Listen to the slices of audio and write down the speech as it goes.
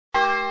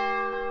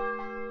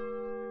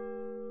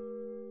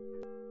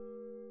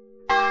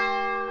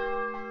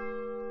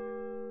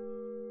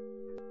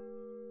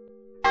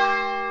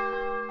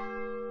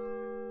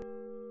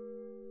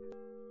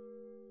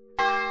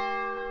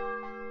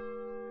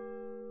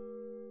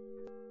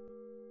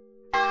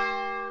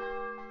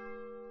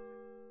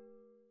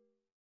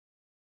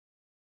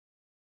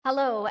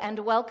Hello and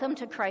welcome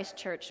to Christ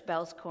Church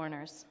Bells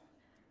Corners.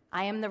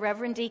 I am the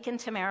Reverend Deacon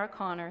Tamara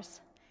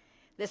Connors.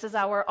 This is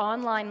our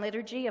online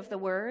liturgy of the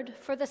Word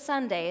for the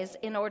Sundays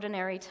in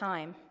Ordinary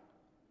Time.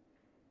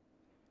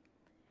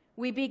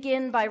 We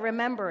begin by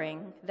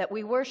remembering that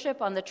we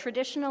worship on the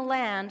traditional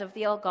land of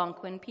the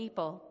Algonquin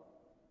people.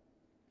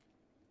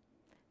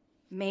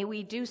 May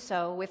we do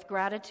so with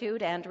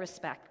gratitude and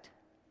respect.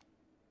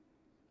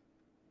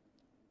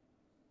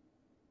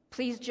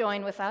 Please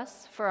join with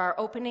us for our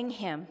opening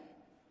hymn.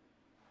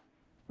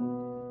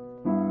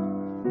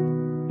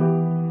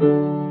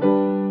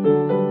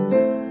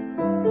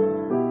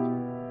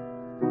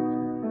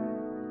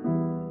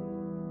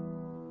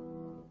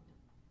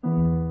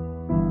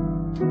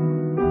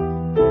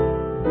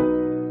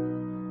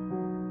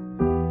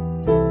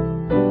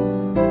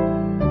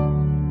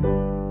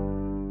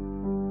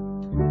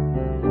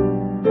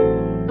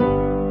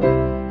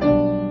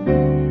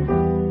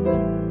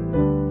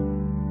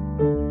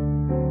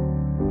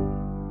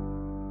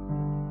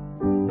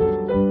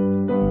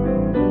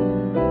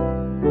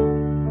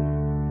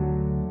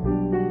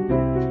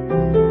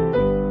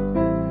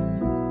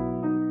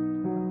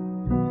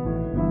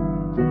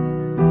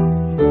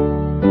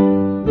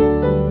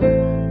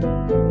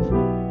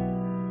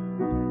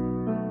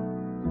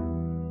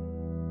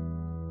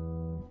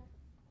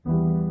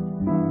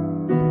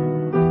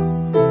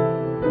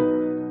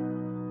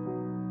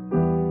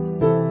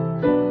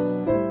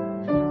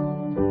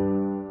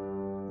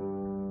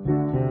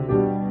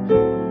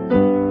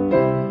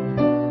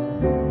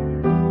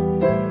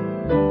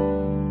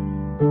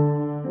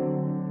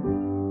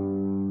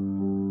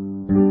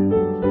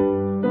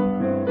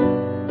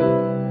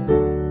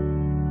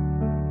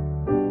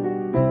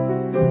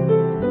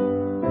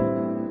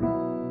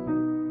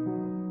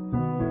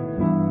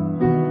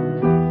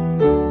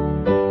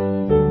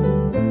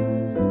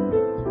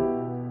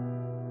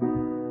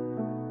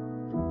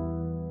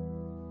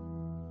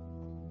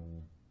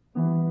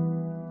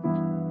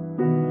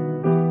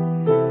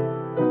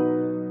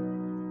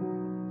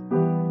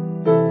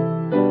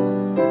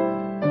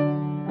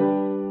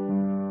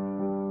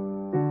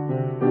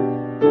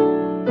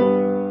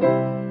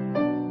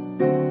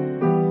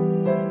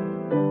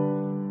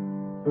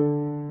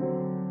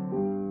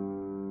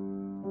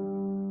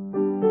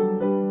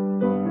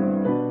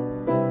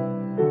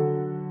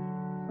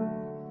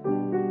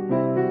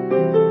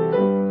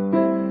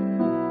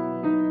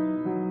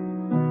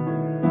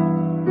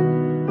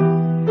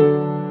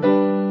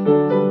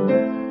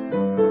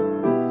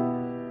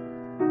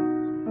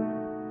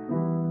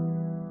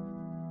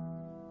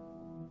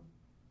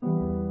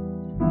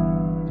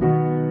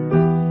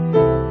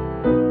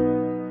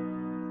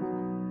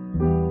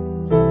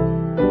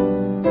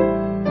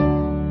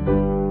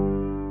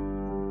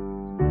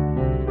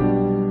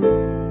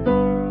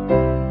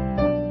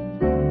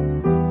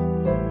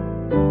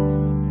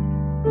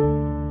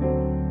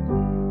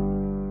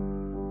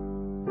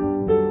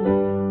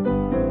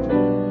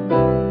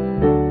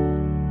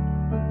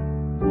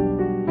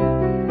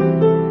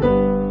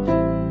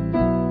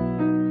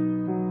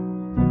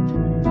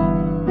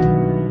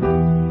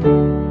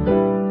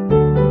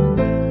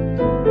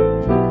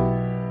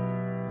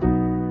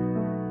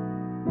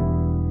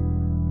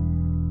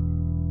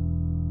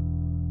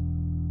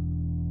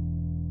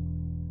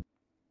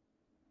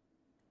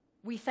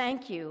 We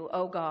thank you,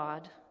 O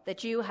God,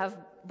 that you have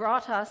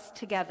brought us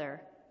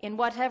together in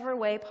whatever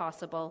way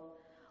possible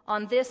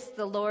on this,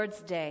 the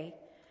Lord's Day,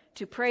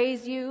 to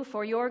praise you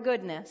for your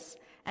goodness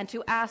and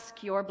to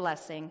ask your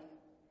blessing.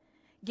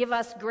 Give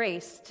us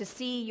grace to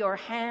see your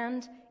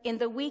hand in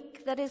the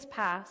week that is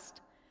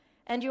past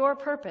and your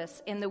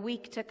purpose in the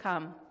week to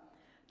come.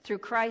 Through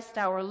Christ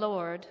our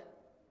Lord.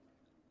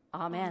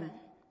 Amen.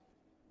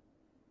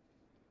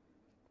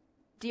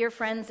 Dear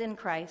friends in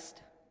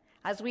Christ,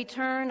 as we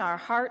turn our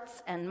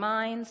hearts and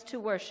minds to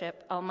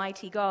worship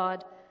Almighty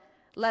God,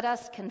 let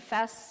us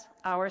confess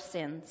our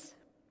sins.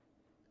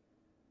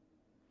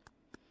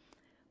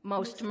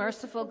 Most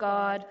merciful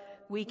God,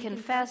 we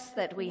confess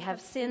that we have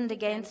sinned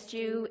against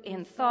you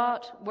in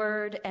thought,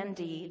 word, and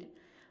deed,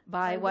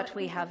 by what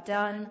we have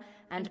done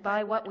and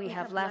by what we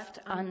have left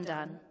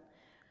undone.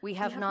 We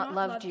have not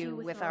loved you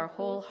with our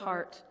whole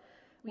heart.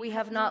 We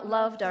have not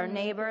loved our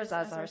neighbors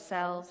as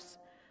ourselves.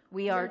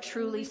 We are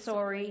truly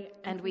sorry,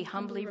 and we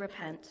humbly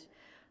repent.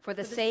 For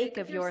the sake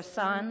of your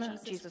Son,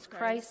 Jesus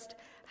Christ,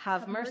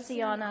 have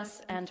mercy on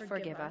us and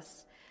forgive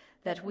us,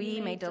 that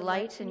we may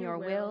delight in your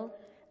will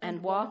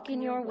and walk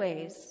in your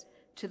ways,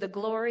 to the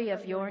glory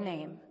of your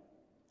name.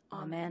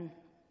 Amen.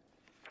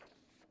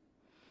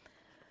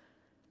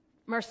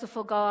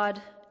 Merciful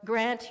God,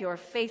 grant your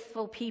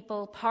faithful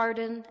people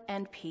pardon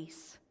and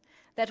peace,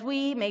 that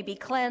we may be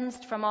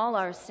cleansed from all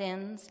our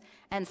sins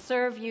and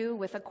serve you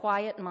with a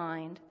quiet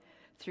mind.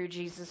 Through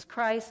Jesus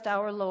Christ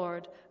our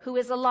Lord, who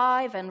is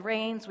alive and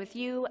reigns with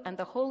you and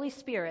the Holy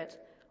Spirit,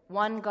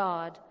 one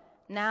God,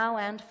 now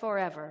and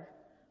forever.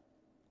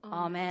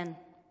 Amen.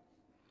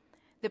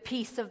 The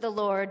peace of the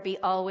Lord be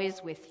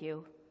always with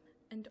you.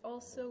 And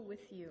also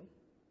with you.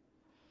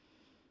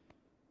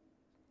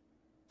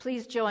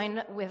 Please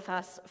join with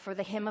us for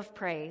the hymn of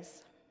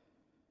praise.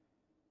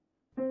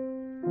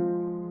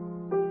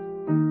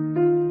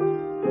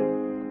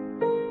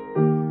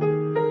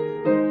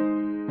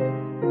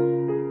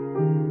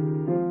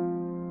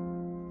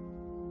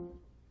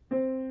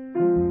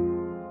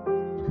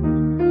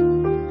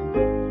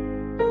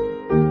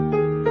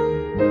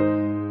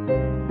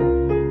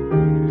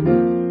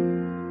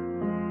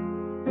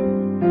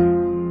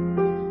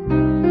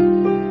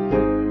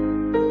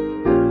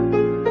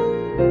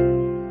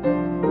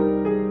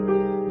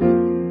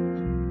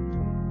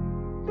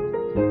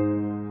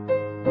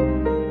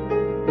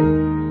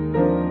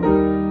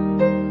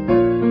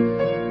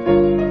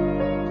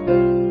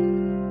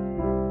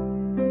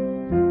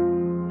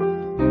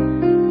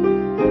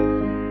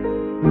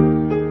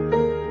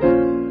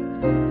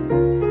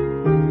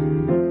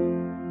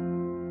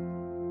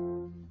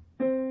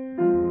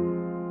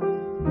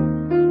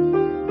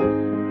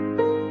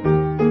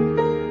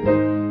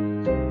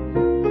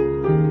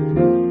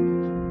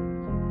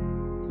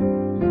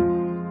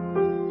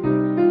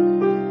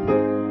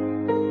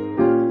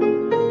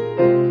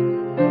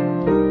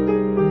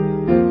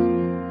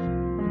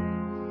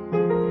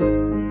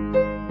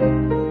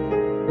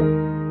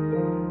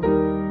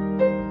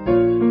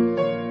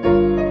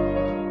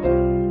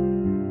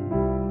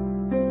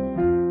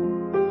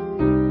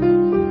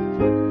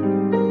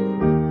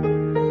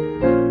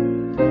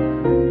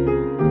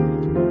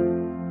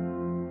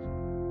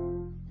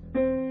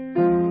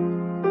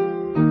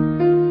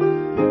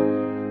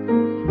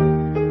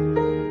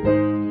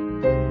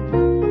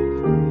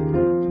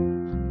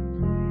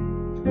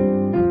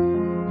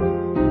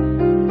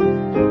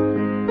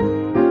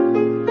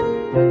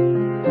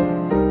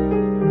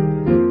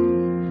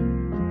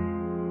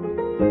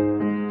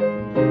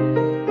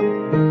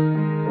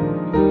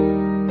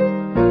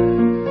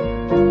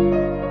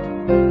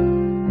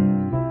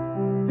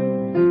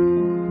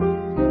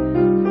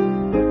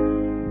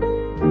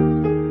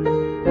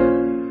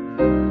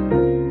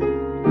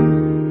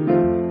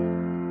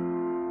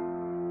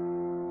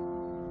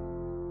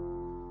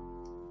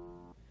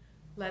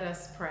 Let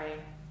us pray.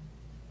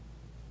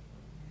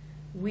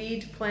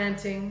 Weed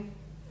planting,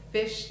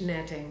 fish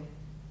netting,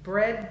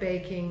 bread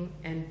baking,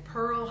 and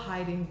pearl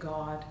hiding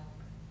God,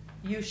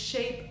 you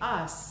shape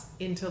us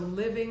into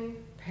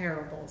living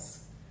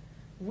parables.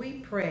 We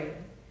pray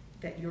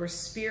that your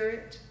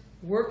Spirit,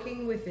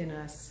 working within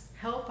us,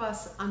 help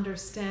us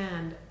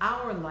understand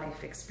our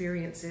life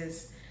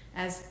experiences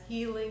as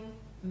healing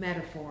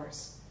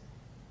metaphors,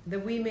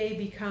 that we may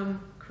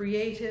become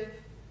creative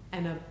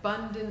and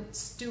abundant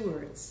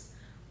stewards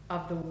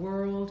of the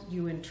world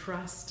you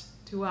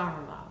entrust to our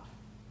love.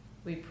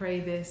 We pray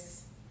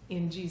this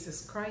in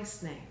Jesus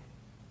Christ's name.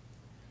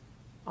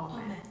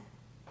 Amen. Amen.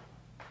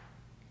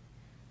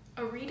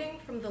 A reading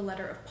from the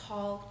letter of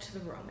Paul to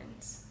the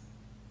Romans.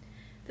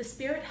 The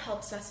Spirit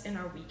helps us in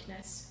our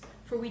weakness,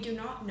 for we do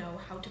not know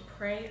how to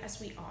pray as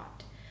we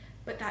ought,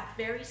 but that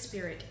very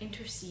Spirit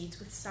intercedes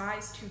with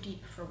sighs too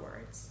deep for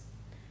words.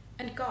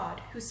 And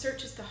God, who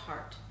searches the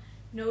heart,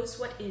 knows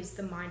what is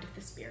the mind of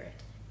the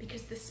Spirit,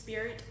 because the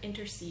Spirit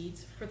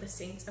intercedes for the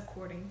saints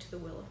according to the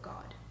will of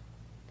God.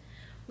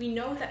 We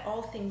know that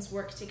all things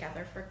work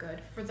together for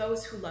good for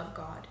those who love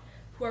God,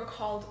 who are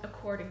called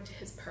according to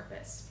his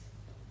purpose.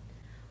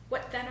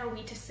 What then are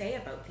we to say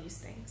about these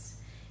things?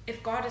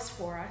 If God is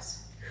for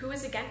us, who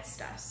is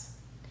against us?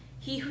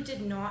 He who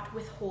did not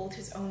withhold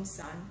his own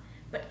Son,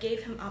 but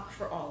gave him up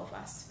for all of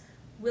us,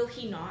 will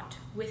he not,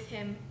 with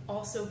him,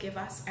 also give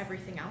us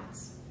everything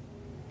else?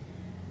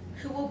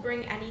 Who will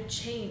bring any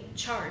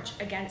charge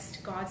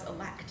against God's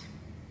elect?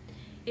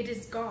 It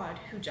is God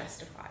who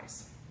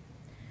justifies.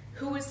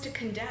 Who is to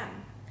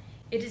condemn?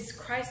 It is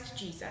Christ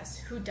Jesus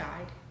who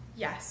died,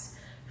 yes,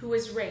 who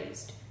was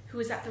raised, who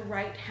is at the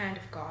right hand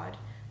of God,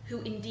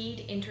 who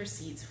indeed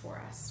intercedes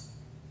for us.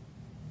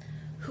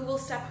 Who will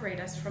separate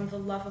us from the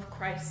love of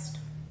Christ?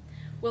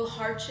 Will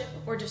hardship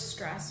or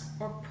distress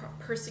or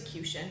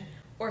persecution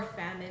or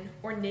famine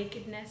or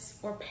nakedness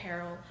or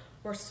peril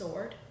or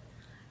sword?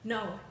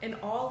 No, in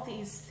all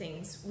these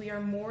things we are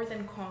more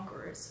than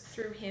conquerors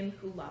through him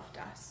who loved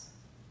us.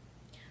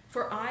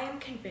 For I am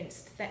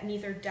convinced that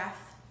neither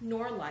death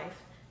nor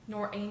life,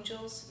 nor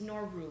angels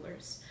nor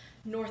rulers,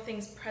 nor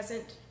things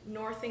present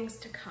nor things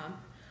to come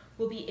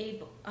will be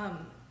able,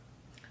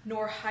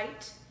 nor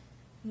height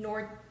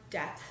nor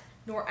depth,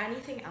 nor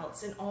anything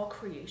else in all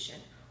creation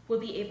will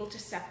be able to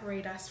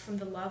separate us from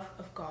the love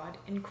of God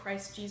in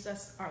Christ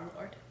Jesus our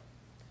Lord.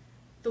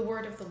 The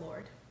word of the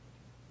Lord.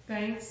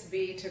 Thanks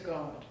be to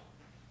God.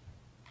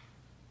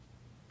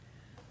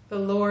 The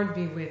Lord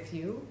be with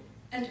you.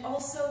 And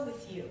also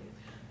with you.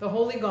 The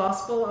Holy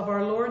Gospel of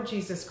our Lord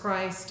Jesus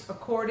Christ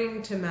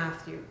according to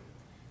Matthew.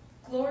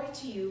 Glory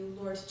to you,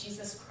 Lord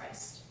Jesus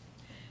Christ.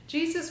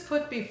 Jesus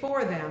put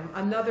before them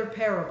another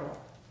parable.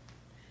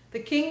 The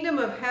kingdom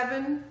of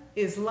heaven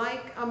is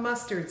like a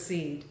mustard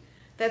seed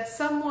that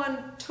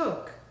someone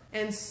took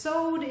and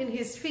sowed in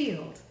his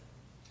field.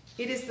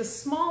 It is the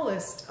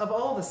smallest of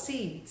all the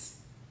seeds,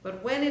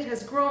 but when it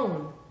has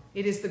grown,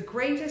 it is the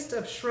greatest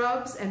of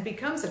shrubs and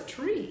becomes a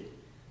tree,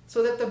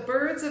 so that the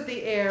birds of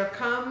the air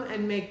come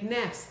and make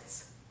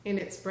nests in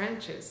its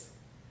branches.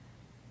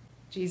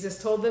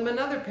 Jesus told them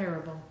another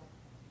parable.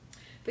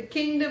 The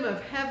kingdom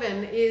of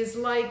heaven is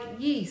like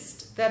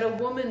yeast that a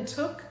woman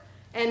took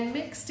and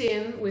mixed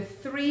in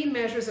with 3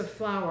 measures of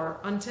flour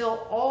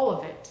until all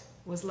of it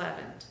was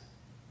leavened.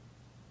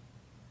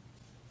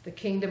 The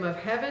kingdom of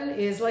heaven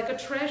is like a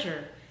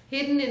treasure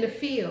hidden in a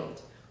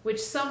field, which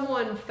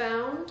someone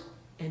found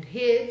and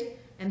hid,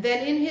 and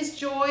then in his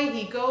joy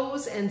he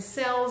goes and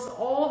sells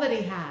all that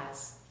he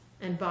has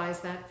and buys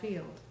that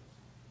field.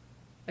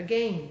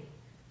 Again,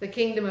 the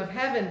kingdom of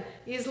heaven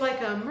is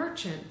like a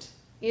merchant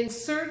in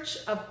search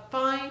of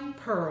fine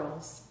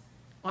pearls.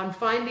 On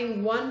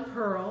finding one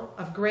pearl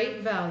of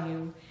great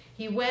value,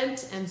 he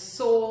went and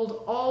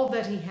sold all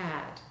that he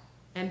had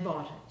and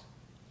bought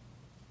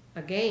it.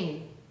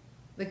 Again,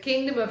 the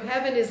kingdom of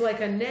heaven is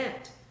like a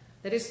net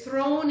that is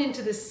thrown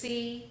into the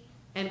sea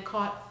and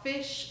caught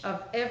fish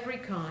of every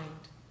kind.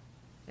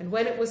 And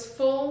when it was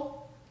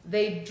full,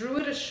 they drew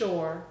it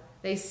ashore,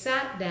 they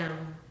sat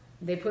down,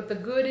 they put the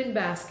good in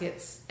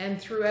baskets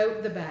and threw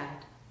out the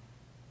bad.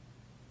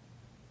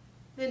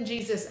 Then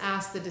Jesus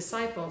asked the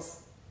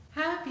disciples,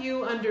 "Have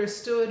you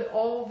understood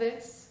all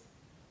this?"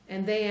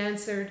 And they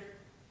answered,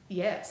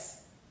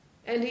 "Yes."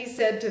 And he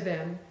said to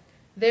them,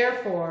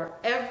 "Therefore,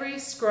 every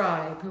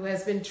scribe who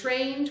has been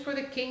trained for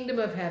the kingdom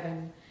of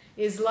heaven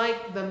is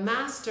like the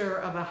master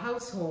of a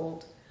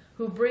household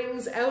who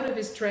brings out of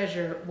his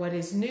treasure what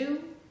is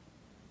new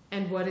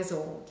and what is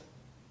old."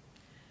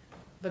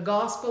 The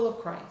Gospel of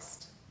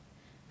Christ.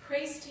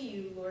 Praise to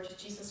you, Lord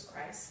Jesus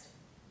Christ.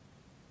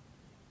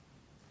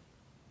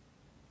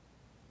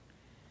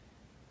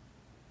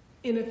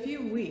 In a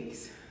few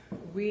weeks,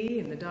 we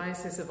in the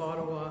Diocese of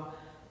Ottawa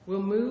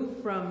will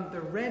move from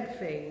the red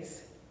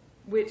phase,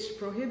 which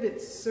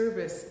prohibits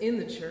service in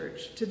the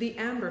church, to the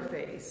amber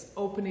phase,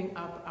 opening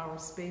up our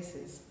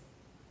spaces.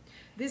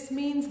 This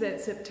means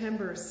that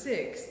September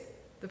 6th,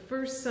 the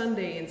first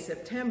Sunday in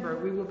September,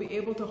 we will be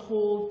able to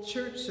hold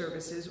church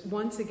services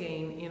once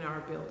again in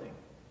our building.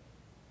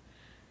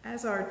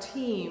 As our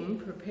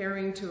team,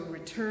 preparing to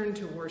return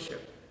to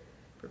worship,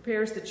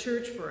 prepares the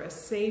church for a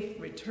safe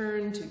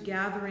return to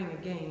gathering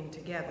again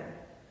together,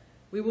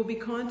 we will be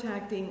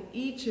contacting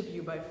each of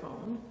you by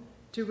phone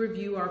to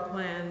review our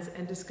plans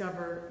and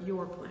discover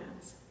your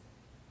plans.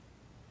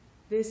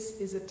 This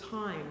is a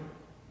time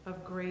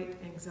of great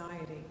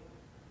anxiety.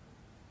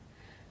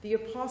 The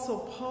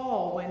Apostle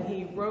Paul, when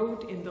he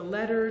wrote in the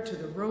letter to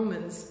the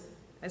Romans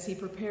as he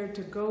prepared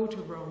to go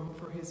to Rome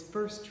for his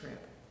first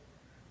trip,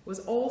 was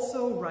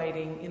also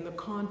writing in the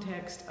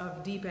context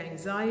of deep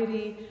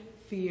anxiety,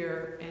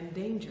 fear, and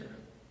danger.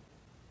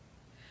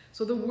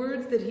 So the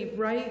words that he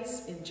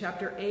writes in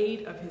chapter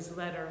 8 of his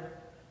letter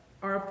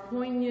are a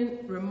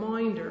poignant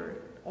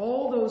reminder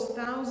all those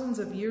thousands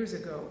of years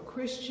ago,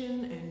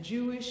 Christian and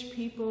Jewish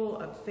people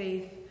of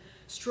faith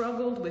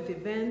struggled with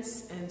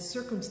events and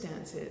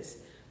circumstances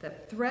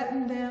that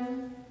threatened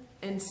them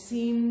and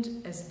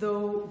seemed as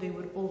though they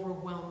would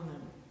overwhelm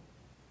them.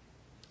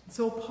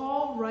 So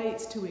Paul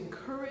writes to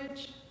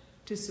encourage,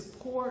 to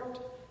support,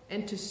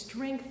 and to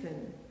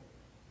strengthen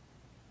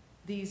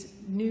these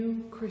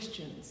new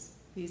Christians,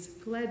 these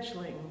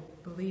fledgling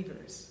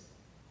believers.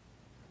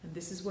 And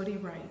this is what he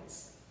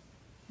writes: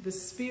 "The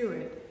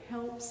Spirit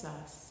helps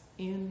us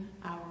in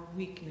our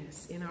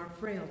weakness, in our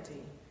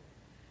frailty.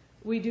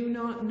 We do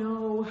not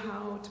know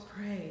how to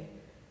pray,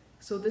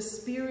 so the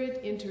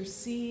Spirit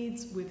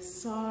intercedes with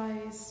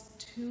sighs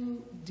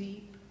too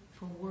deep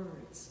for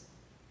words.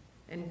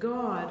 And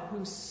God,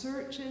 who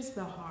searches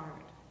the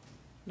heart,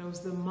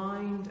 knows the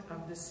mind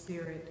of the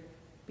Spirit,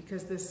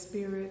 because the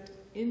Spirit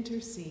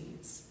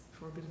intercedes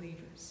for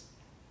believers.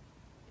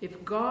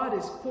 If God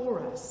is for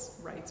us,"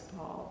 writes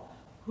Paul,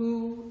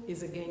 "who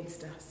is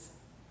against us?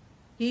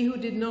 He who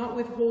did not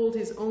withhold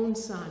his own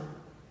Son,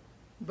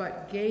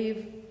 but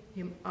gave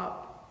him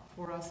up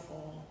for us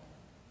all."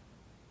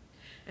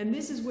 And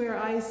this is where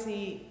I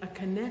see a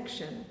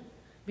connection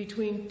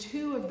between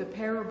 2 of the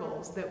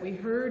parables that we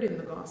heard in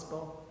the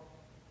Gospel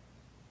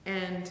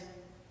and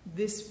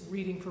this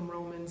reading from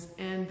Romans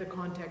and the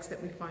context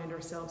that we find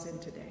ourselves in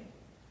today.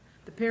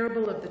 The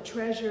parable of the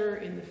treasure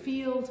in the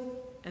field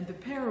and the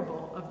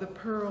parable of the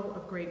pearl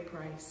of great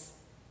price.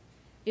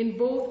 In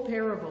both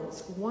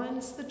parables,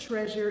 once the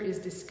treasure is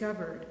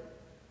discovered,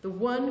 the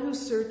one who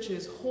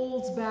searches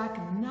holds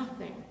back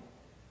nothing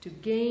to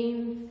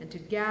gain and to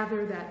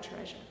gather that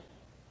treasure.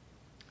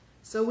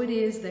 So it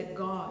is that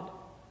God,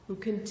 who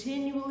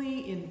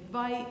continually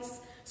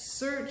invites,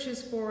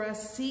 searches for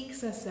us,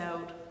 seeks us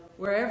out,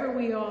 wherever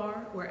we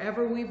are,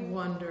 wherever we've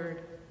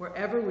wandered,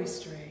 wherever we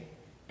stray.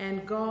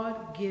 And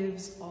God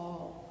gives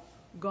all.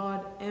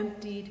 God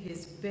emptied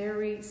his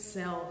very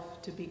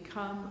self to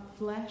become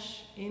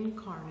flesh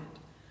incarnate,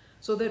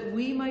 so that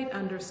we might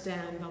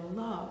understand the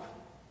love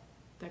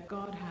that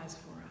God has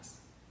for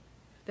us,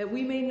 that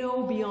we may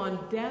know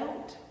beyond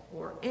doubt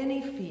or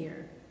any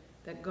fear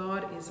that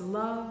God is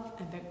love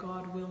and that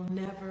God will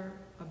never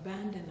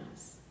abandon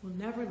us, will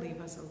never leave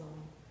us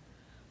alone.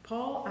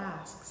 Paul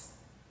asks,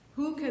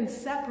 Who can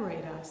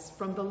separate us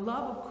from the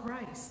love of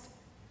Christ?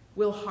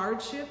 Will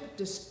hardship,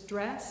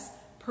 distress,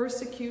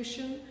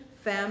 persecution,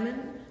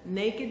 famine,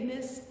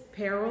 nakedness,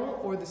 peril,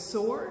 or the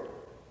sword?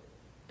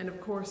 And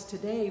of course,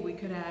 today we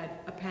could add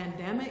a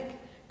pandemic,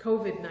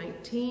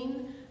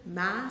 COVID-19,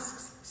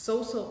 masks,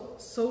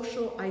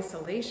 social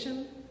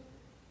isolation.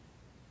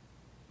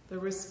 The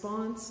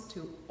response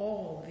to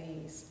all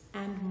these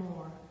and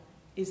more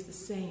is the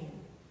same.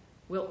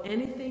 Will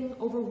anything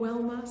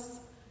overwhelm us?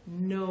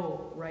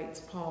 No, writes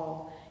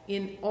Paul.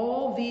 In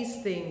all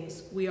these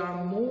things we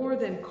are more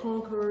than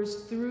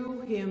conquerors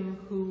through him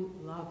who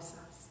loves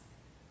us.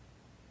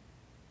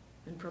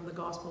 And from the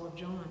Gospel of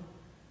John,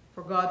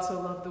 for God so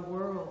loved the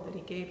world that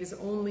he gave his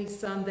only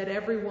Son, that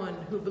everyone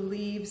who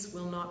believes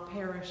will not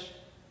perish,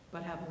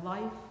 but have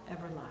life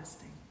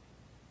everlasting.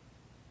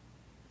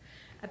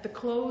 At the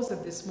close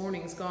of this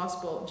morning's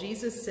Gospel,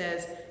 Jesus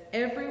says,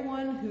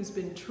 everyone who's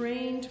been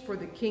trained for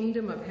the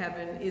kingdom of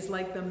heaven is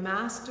like the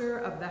master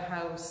of the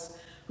house,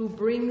 who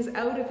brings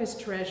out of his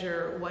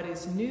treasure what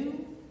is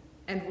new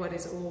and what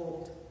is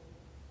old.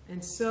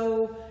 And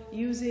so,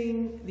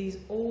 using these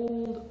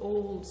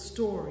old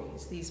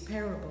stories, these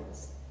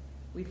parables,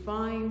 we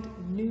find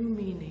new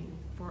meaning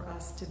for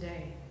us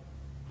today.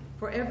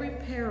 For every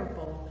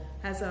parable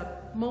has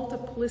a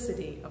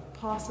multiplicity of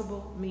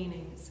possible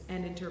meanings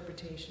and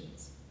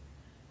interpretations.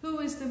 Who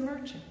is the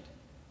merchant?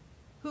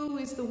 Who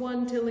is the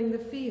one tilling the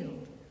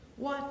field?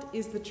 What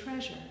is the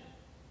treasure?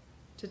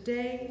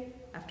 Today,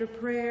 after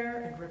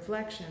prayer and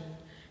reflection,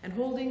 and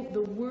holding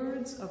the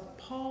words of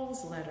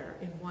Paul's letter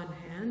in one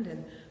hand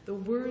and the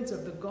words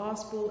of the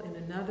gospel in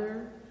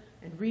another,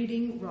 and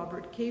reading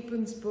Robert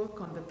Capon's book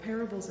on the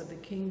parables of the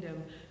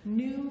kingdom,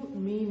 new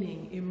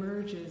meaning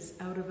emerges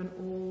out of an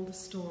old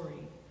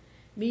story,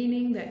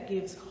 meaning that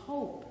gives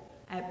hope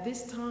at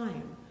this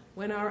time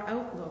when our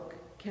outlook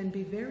can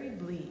be very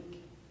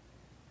bleak,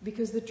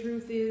 because the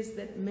truth is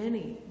that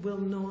many will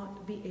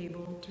not be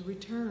able to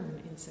return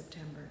in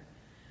September,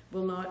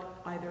 will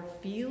not either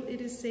feel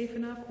it is safe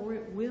enough or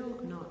it will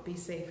not be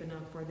safe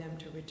enough for them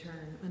to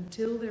return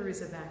until there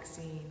is a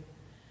vaccine.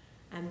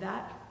 And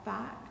that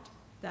fact,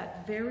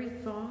 that very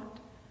thought,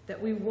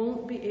 that we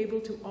won't be able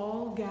to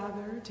all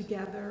gather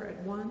together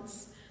at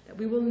once, that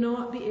we will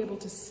not be able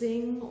to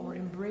sing or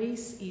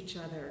embrace each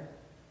other,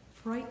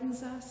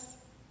 frightens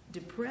us,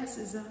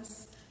 depresses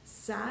us,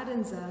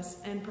 saddens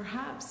us, and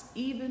perhaps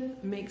even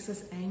makes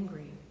us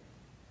angry.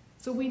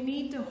 So we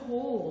need to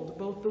hold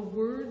both the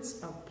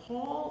words of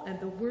Paul and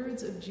the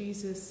words of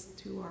Jesus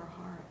to our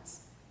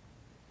hearts.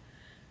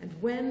 And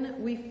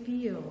when we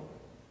feel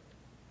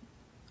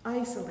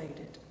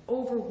isolated,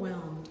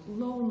 overwhelmed,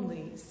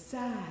 lonely,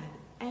 sad,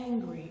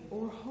 angry,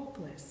 or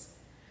hopeless,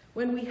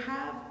 when we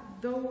have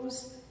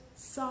those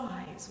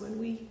sighs, when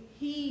we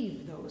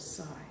heave those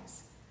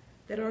sighs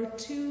that are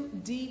too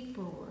deep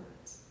for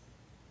words,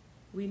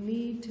 we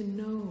need to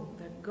know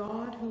that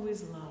God, who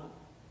is love,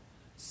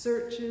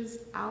 searches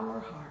our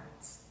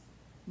hearts,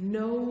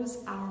 knows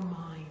our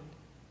mind,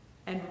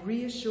 and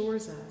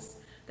reassures us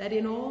that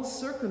in all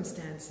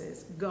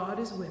circumstances God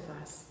is with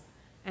us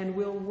and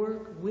will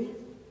work with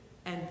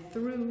and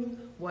through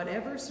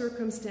whatever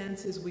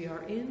circumstances we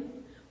are in,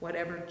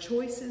 whatever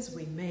choices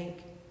we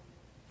make,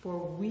 for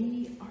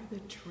we are the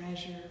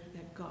treasure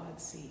that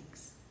God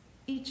seeks,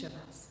 each of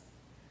us,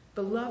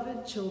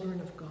 beloved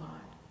children of God.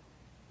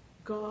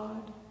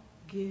 God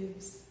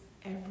gives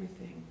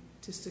everything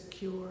to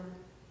secure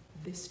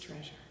this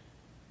treasure,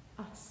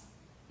 us,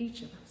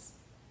 each of us.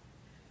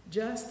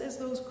 Just as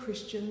those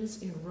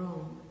Christians in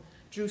Rome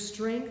drew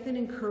strength and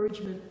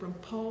encouragement from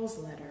Paul's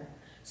letter,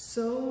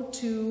 so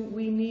too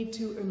we need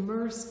to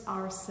immerse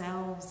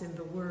ourselves in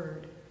the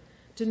Word,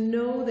 to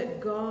know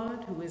that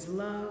God, who is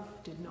love,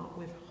 did not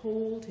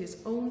withhold his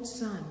own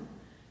Son,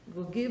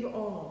 will give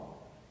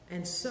all,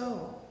 and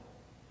so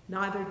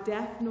neither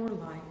death nor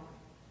life,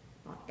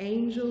 not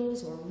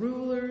angels or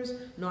rulers,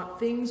 not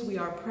things we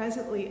are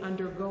presently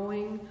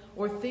undergoing,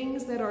 or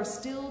things that are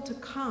still to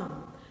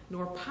come,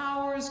 nor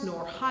powers,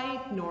 nor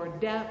height, nor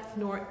depth,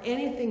 nor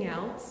anything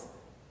else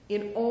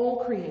in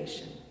all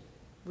creation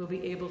will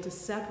be able to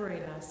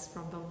separate us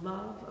from the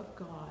love of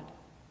God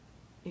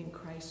in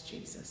Christ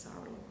Jesus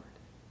our Lord.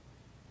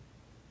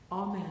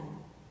 Amen.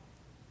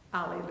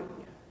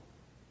 Alleluia.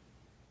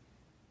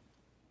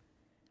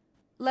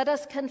 Let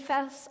us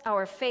confess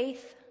our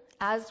faith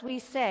as we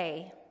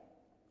say,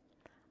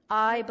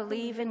 I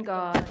believe in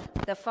God,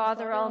 the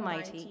Father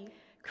Almighty,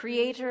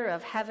 creator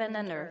of heaven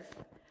and earth.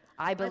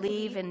 I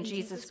believe in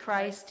Jesus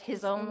Christ,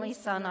 his only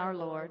Son, our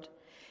Lord.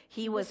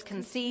 He was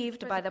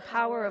conceived by the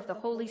power of the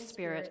Holy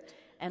Spirit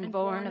and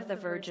born of the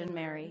Virgin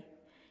Mary.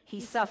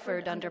 He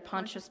suffered under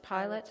Pontius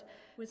Pilate,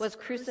 was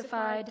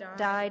crucified,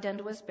 died,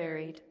 and was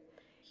buried.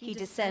 He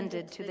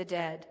descended to the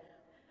dead.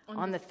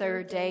 On the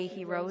third day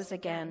he rose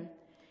again.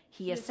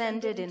 He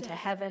ascended into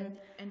heaven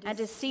and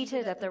is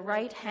seated at the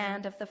right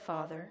hand of the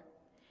Father.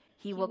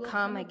 He will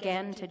come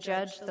again to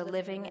judge the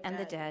living and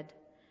the dead.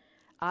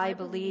 I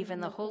believe in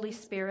the Holy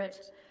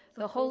Spirit,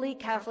 the Holy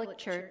Catholic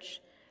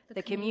Church,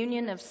 the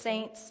communion of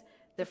saints,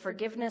 the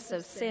forgiveness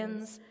of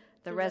sins,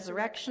 the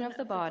resurrection of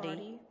the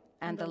body,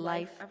 and the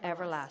life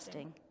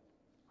everlasting.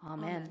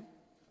 Amen.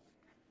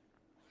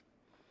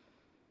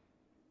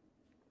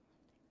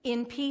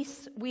 In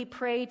peace we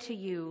pray to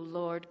you,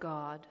 Lord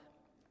God.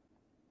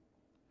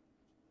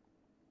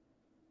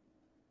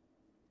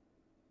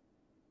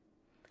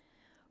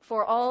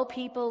 For all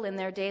people in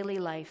their daily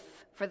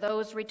life, for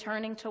those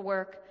returning to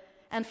work,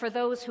 and for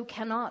those who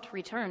cannot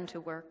return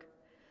to work,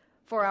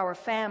 for our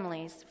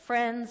families,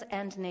 friends,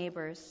 and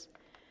neighbors,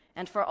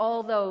 and for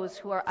all those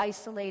who are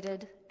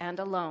isolated and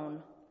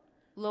alone,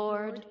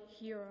 Lord,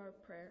 hear our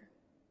prayer.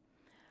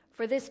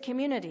 For this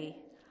community,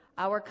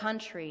 our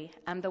country,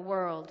 and the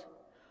world,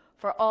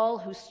 for all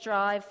who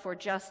strive for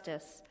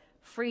justice,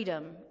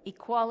 freedom,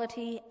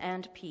 equality,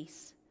 and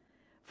peace,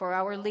 for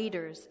our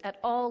leaders at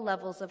all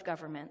levels of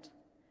government,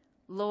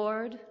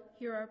 Lord,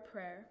 hear our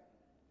prayer.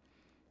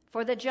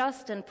 For the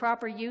just and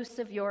proper use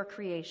of your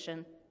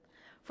creation,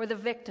 for the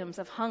victims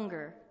of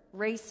hunger,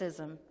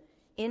 racism,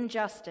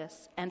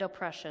 injustice, and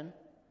oppression,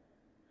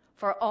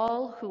 for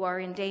all who are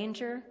in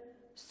danger,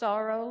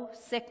 sorrow,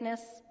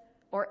 sickness,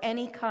 or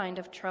any kind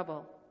of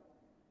trouble,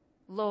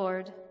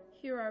 Lord,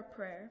 hear our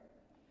prayer.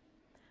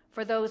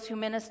 For those who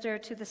minister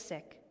to the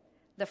sick,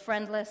 the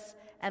friendless,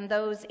 and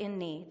those in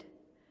need,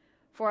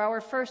 for our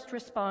first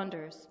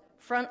responders,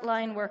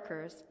 frontline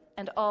workers,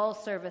 and all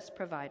service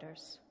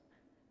providers,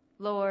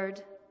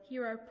 Lord,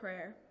 hear our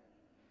prayer.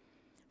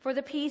 For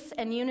the peace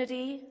and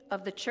unity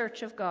of the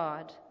Church of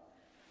God,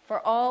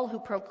 for all who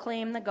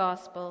proclaim the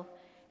gospel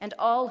and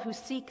all who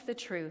seek the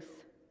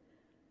truth,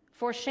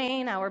 for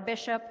Shane, our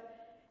bishop,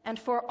 and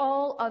for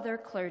all other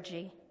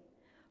clergy,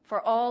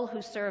 for all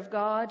who serve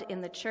God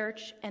in the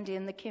church and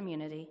in the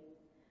community,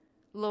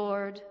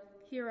 Lord,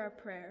 hear our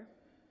prayer.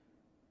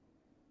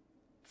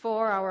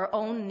 For our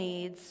own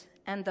needs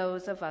and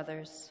those of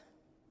others.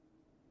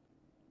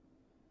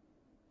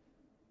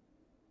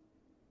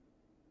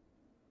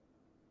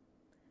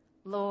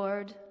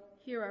 Lord,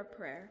 hear our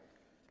prayer.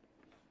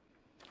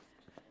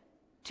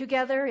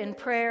 Together in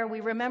prayer,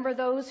 we remember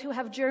those who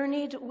have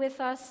journeyed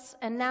with us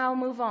and now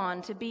move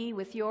on to be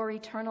with your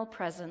eternal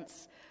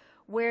presence,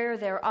 where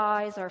their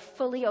eyes are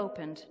fully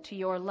opened to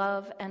your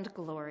love and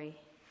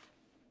glory.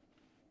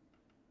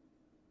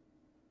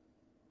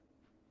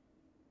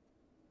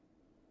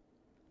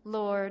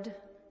 Lord,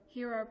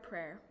 hear our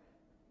prayer.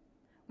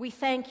 We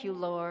thank you,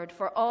 Lord,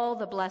 for all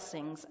the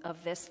blessings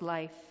of this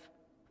life.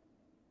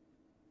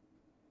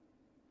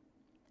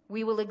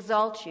 We will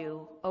exalt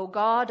you, O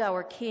God,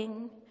 our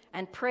King,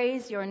 and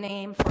praise your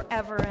name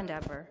forever and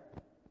ever.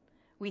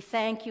 We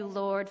thank you,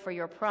 Lord, for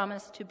your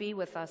promise to be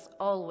with us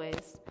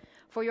always,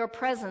 for your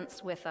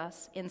presence with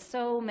us in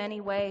so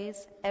many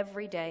ways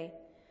every day.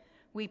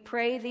 We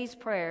pray these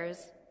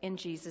prayers in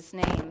Jesus'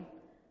 name.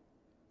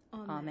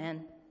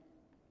 Amen.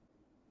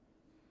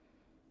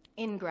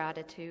 In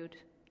gratitude,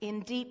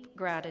 in deep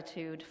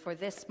gratitude for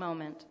this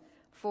moment,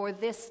 for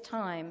this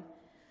time,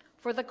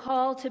 for the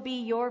call to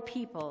be your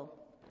people,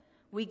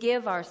 we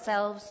give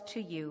ourselves to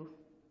you.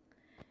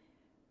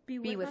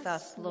 Be with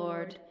us,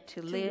 Lord,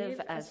 to live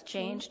as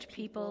changed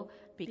people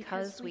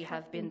because we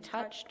have been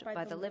touched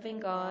by the living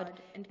God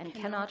and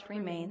cannot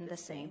remain the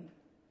same.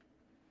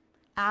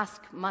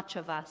 Ask much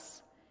of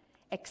us,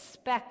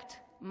 expect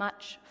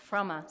much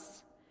from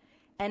us,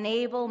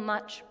 enable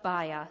much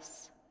by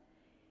us,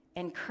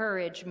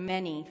 encourage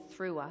many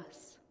through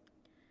us.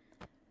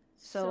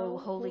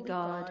 So, Holy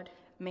God,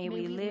 may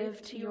we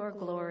live to your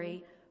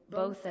glory,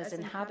 both as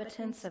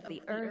inhabitants of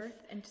the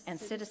earth and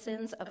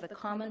citizens of the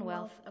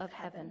commonwealth of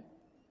heaven.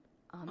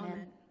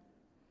 Amen.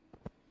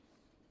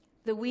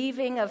 The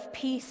weaving of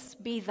peace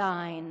be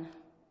thine,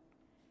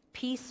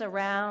 peace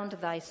around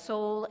thy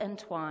soul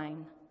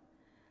entwine,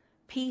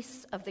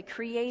 peace of the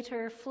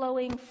Creator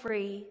flowing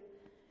free,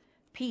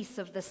 peace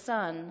of the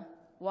Son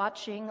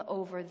watching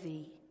over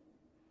thee,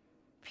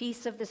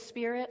 peace of the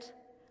Spirit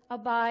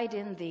abide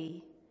in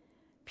thee,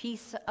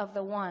 peace of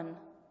the one,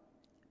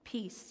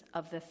 peace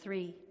of the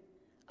three,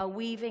 a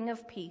weaving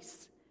of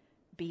peace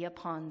be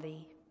upon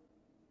thee.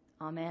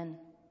 Amen.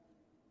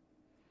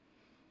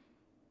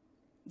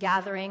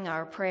 Gathering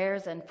our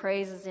prayers and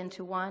praises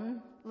into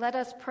one, let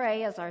us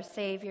pray as our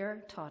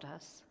Savior taught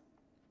us.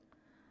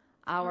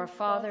 Our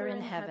Father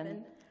in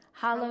heaven,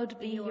 hallowed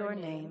be your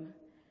name.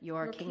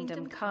 Your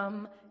kingdom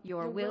come,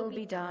 your will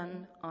be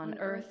done, on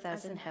earth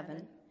as in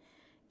heaven.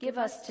 Give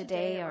us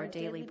today our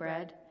daily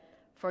bread.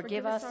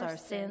 Forgive us our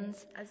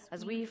sins,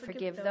 as we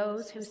forgive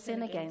those who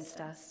sin against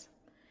us.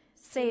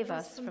 Save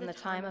us from the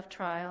time of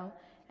trial,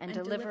 and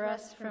deliver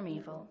us from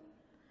evil.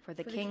 For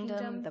the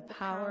kingdom, the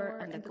power,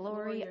 and the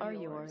glory are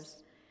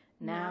yours,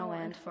 now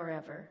and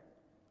forever.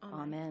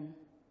 Amen.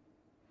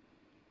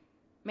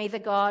 May the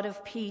God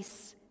of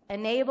peace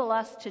enable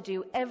us to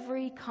do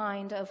every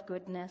kind of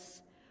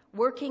goodness,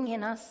 working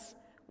in us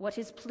what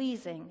is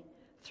pleasing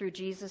through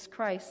Jesus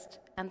Christ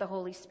and the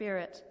Holy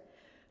Spirit,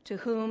 to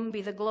whom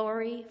be the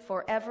glory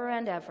forever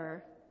and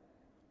ever.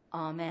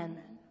 Amen.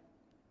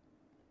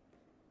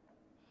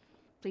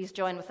 Please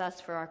join with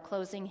us for our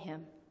closing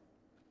hymn.